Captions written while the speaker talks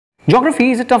Geography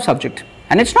is a tough subject,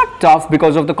 and it's not tough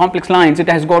because of the complex lines it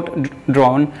has got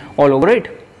drawn all over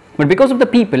it, but because of the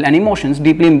people and emotions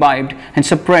deeply imbibed and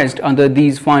suppressed under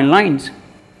these fine lines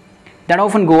that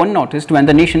often go unnoticed when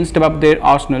the nations step up their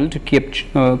arsenal to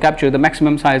capture the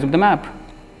maximum size of the map.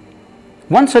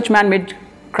 One such man-made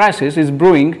crisis is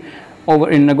brewing over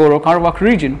in Nagorno-Karabakh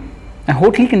region, a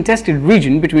hotly contested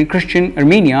region between Christian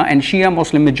Armenia and Shia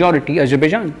Muslim majority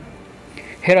Azerbaijan.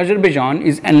 Here Azerbaijan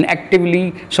is an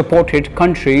actively supported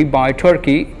country by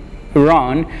Turkey,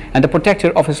 Iran and the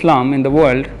protector of Islam in the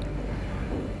world,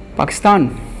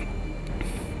 Pakistan.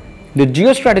 The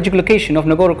geostrategic location of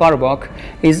Nagorno-Karabakh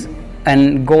is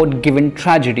an God-given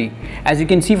tragedy. As you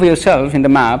can see for yourself in the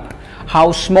map,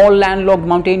 how small landlocked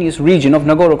mountainous region of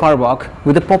Nagorno-Karabakh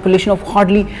with a population of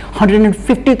hardly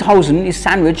 150,000 is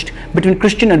sandwiched between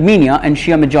Christian Armenia and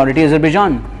Shia majority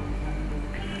Azerbaijan.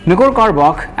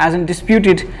 Nagorno-Karabakh as a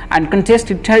disputed and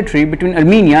contested territory between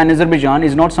Armenia and Azerbaijan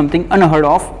is not something unheard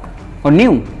of or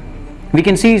new. We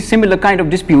can see similar kind of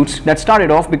disputes that started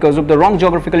off because of the wrong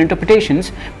geographical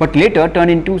interpretations but later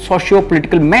turned into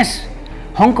socio-political mess.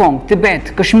 Hong Kong,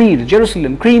 Tibet, Kashmir,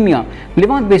 Jerusalem, Crimea,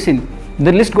 Levant Basin,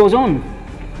 the list goes on.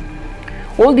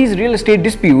 All these real estate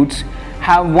disputes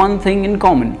have one thing in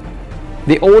common.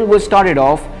 They all were started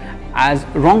off as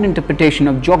wrong interpretation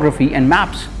of geography and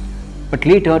maps, but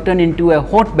later turned into a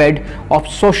hotbed of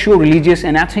socio-religious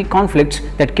and ethnic conflicts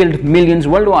that killed millions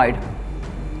worldwide.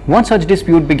 One such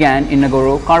dispute began in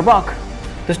Nagorno-Karabakh.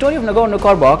 The story of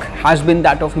Nagorno-Karabakh has been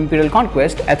that of imperial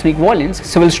conquest, ethnic violence,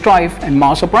 civil strife and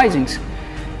mass uprisings.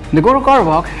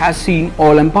 Nagorno-Karabakh has seen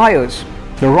all empires,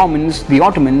 the Romans, the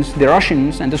Ottomans, the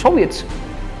Russians and the Soviets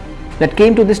that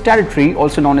came to this territory,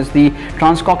 also known as the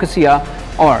Transcaucasia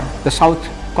or the South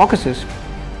Caucasus.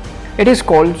 It is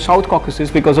called South Caucasus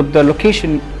because of the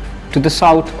location to the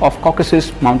south of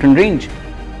Caucasus mountain range.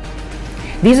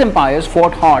 These empires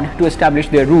fought hard to establish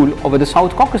their rule over the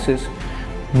South Caucasus.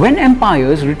 When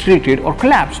empires retreated or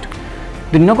collapsed,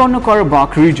 the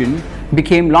Nagorno-Karabakh region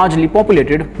became largely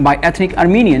populated by ethnic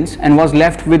Armenians and was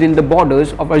left within the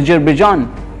borders of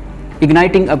Azerbaijan,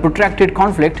 igniting a protracted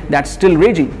conflict that's still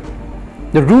raging.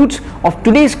 The roots of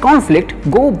today's conflict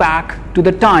go back to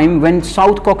the time when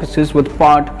South Caucasus was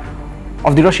part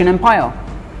of the Russian Empire.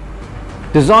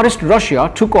 The Tsarist Russia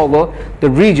took over the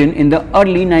region in the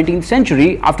early 19th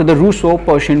century after the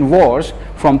Russo-Persian Wars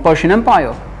from Persian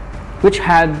Empire, which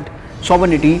had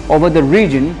sovereignty over the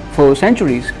region for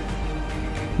centuries.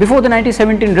 Before the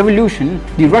 1917 revolution,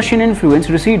 the Russian influence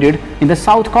receded in the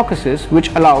South Caucasus, which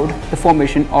allowed the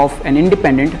formation of an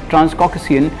independent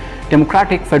Transcaucasian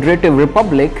Democratic Federative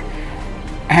Republic,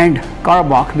 and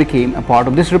Karabakh became a part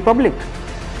of this republic.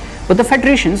 But the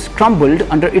federations crumbled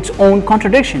under its own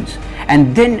contradictions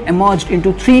and then emerged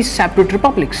into three separate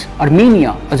republics: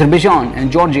 Armenia, Azerbaijan and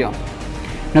Georgia.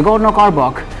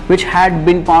 Nagorno-Karabakh, which had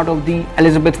been part of the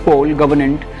Elizabeth Pol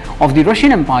government of the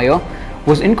Russian Empire,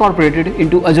 was incorporated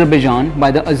into Azerbaijan by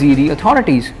the Azeri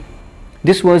authorities.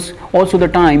 This was also the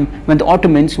time when the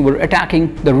Ottomans were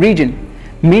attacking the region,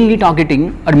 mainly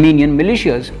targeting Armenian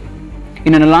militias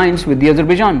in an alliance with the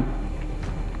Azerbaijan.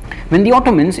 When the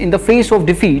Ottomans, in the face of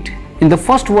defeat in the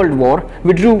First World War,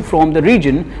 withdrew from the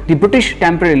region, the British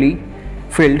temporarily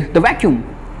filled the vacuum.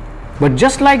 But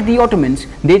just like the Ottomans,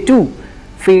 they too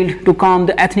failed to calm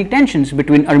the ethnic tensions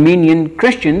between Armenian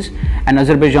Christians and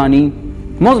Azerbaijani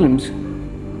Muslims.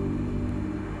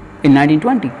 In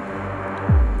 1920,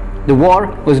 the war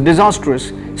was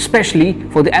disastrous, especially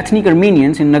for the ethnic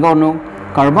Armenians in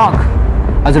Nagorno-Karabakh.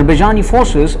 Azerbaijani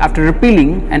forces, after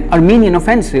repelling an Armenian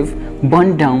offensive,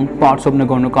 burned down parts of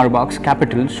Nagorno-Karabakh's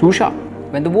capital, Shusha.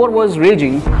 When the war was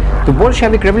raging, the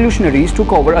Bolshevik revolutionaries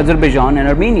took over Azerbaijan and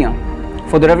Armenia.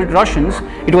 For the Russians,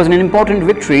 it was an important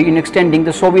victory in extending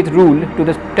the Soviet rule to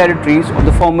the territories of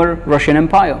the former Russian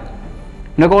Empire.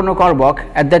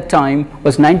 Nagorno-Karabakh at that time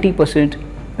was 90%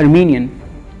 Armenian.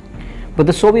 But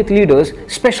the Soviet leaders,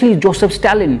 especially Joseph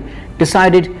Stalin,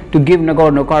 decided to give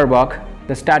Nagorno-Karabakh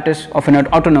the status of an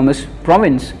autonomous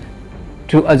province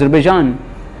to Azerbaijan,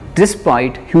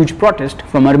 despite huge protest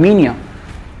from Armenia.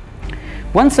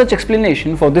 One such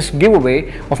explanation for this giveaway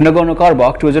of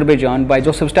Nagorno-Karabakh to Azerbaijan by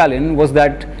Joseph Stalin was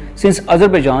that since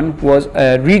Azerbaijan was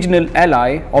a regional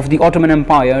ally of the Ottoman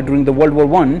Empire during the World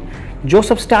War I,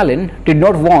 Joseph Stalin did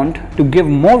not want to give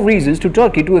more reasons to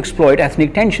Turkey to exploit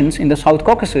ethnic tensions in the South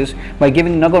Caucasus by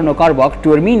giving Nagorno-Karabakh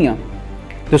to Armenia.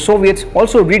 The Soviets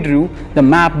also redrew the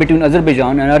map between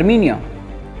Azerbaijan and Armenia,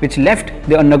 which left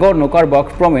the Nagorno-Karabakh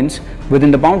province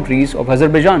within the boundaries of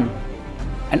Azerbaijan.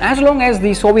 And as long as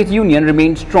the Soviet Union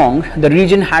remained strong, the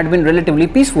region had been relatively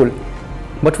peaceful.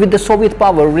 But with the Soviet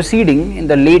power receding in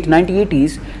the late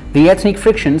 1980s, the ethnic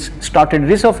frictions started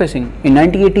resurfacing. In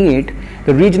 1988,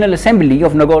 the Regional Assembly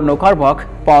of Nagorno-Karabakh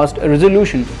passed a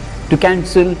resolution to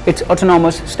cancel its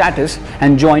autonomous status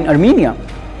and join Armenia.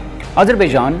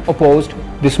 Azerbaijan opposed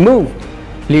this move,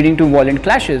 leading to violent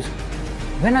clashes.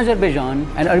 When Azerbaijan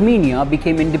and Armenia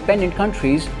became independent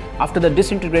countries after the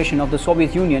disintegration of the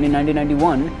Soviet Union in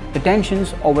 1991, the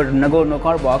tensions over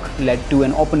Nagorno-Karabakh led to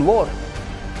an open war.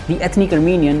 The ethnic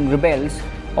Armenian rebels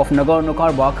of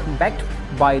Nagorno-Karabakh, backed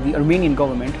by the Armenian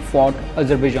government, fought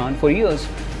Azerbaijan for years,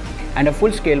 and a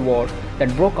full-scale war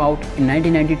that broke out in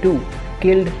 1992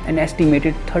 killed an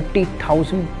estimated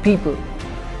 30,000 people.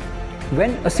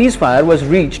 When a ceasefire was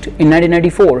reached in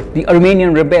 1994, the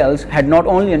Armenian rebels had not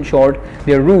only ensured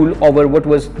their rule over what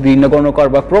was the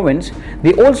Nagorno-Karabakh province,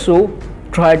 they also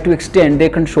tried to extend their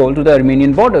control to the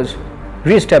Armenian borders,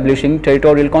 re-establishing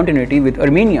territorial continuity with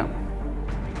Armenia.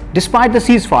 Despite the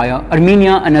ceasefire,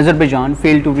 Armenia and Azerbaijan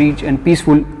failed to reach a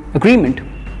peaceful agreement.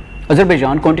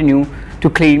 Azerbaijan continued to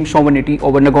claim sovereignty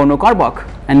over Nagorno-Karabakh,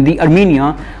 and the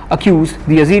Armenia accused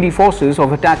the Azeri forces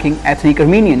of attacking ethnic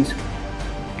Armenians.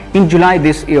 In July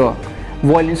this year,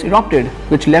 violence erupted,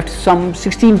 which left some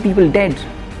 16 people dead.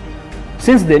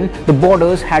 Since then, the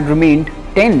borders had remained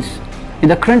tense. In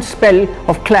the current spell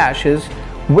of clashes,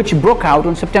 which broke out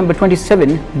on September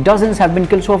 27, dozens have been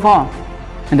killed so far,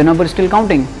 and the number is still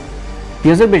counting. The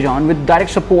Azerbaijan, with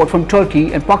direct support from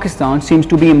Turkey and Pakistan, seems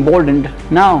to be emboldened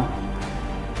now.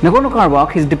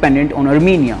 Nagorno-Karabakh is dependent on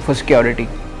Armenia for security,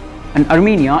 and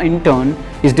Armenia in turn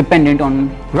is dependent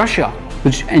on Russia,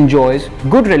 which enjoys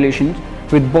good relations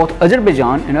with both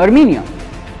Azerbaijan and Armenia.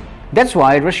 That's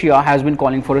why Russia has been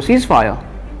calling for a ceasefire.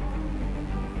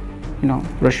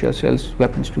 Russia sells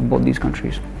weapons to both these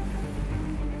countries.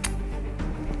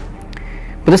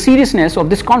 But the seriousness of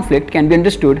this conflict can be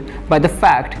understood by the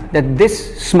fact that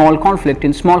this small conflict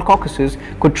in small Caucasus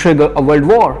could trigger a world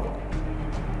war.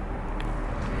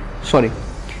 Sorry,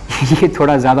 ये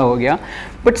थोड़ा ज़्यादा हो गया.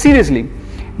 But seriously,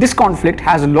 this conflict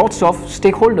has lots of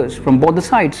stakeholders from both the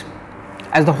sides,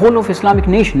 as the whole of Islamic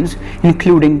nations,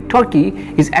 including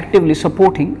Turkey, is actively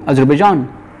supporting Azerbaijan,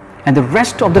 and the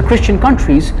rest of the Christian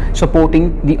countries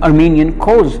supporting the Armenian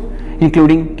cause,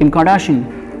 including Kim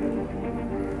Kardashian.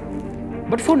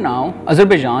 But for now,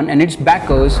 Azerbaijan and its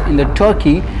backers in the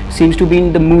Turkey seems to be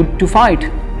in the mood to fight.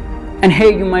 And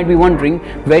hey, you might be wondering,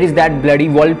 where is that bloody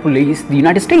world police, the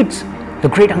United States, the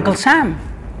great Uncle Sam?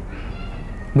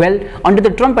 Well, under the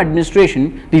Trump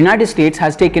administration, the United States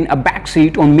has taken a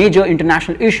backseat on major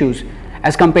international issues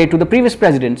as compared to the previous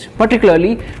presidents,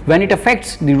 particularly when it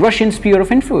affects the Russian sphere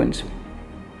of influence.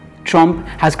 Trump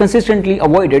has consistently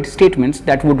avoided statements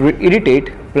that would irritate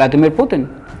Vladimir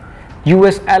Putin.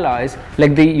 US allies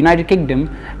like the United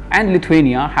Kingdom and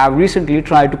Lithuania have recently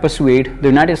tried to persuade the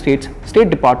United States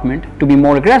State Department to be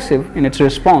more aggressive in its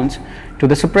response to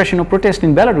the suppression of protests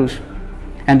in Belarus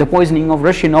and the poisoning of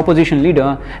Russian opposition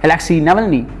leader Alexei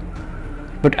Navalny.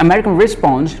 But American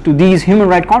response to these human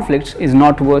rights conflicts is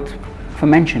not worth for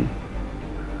mention.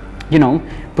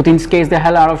 Putin scares the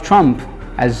hell out of Trump,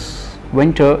 as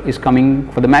winter is coming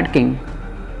for the Mad King,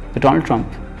 the Donald Trump.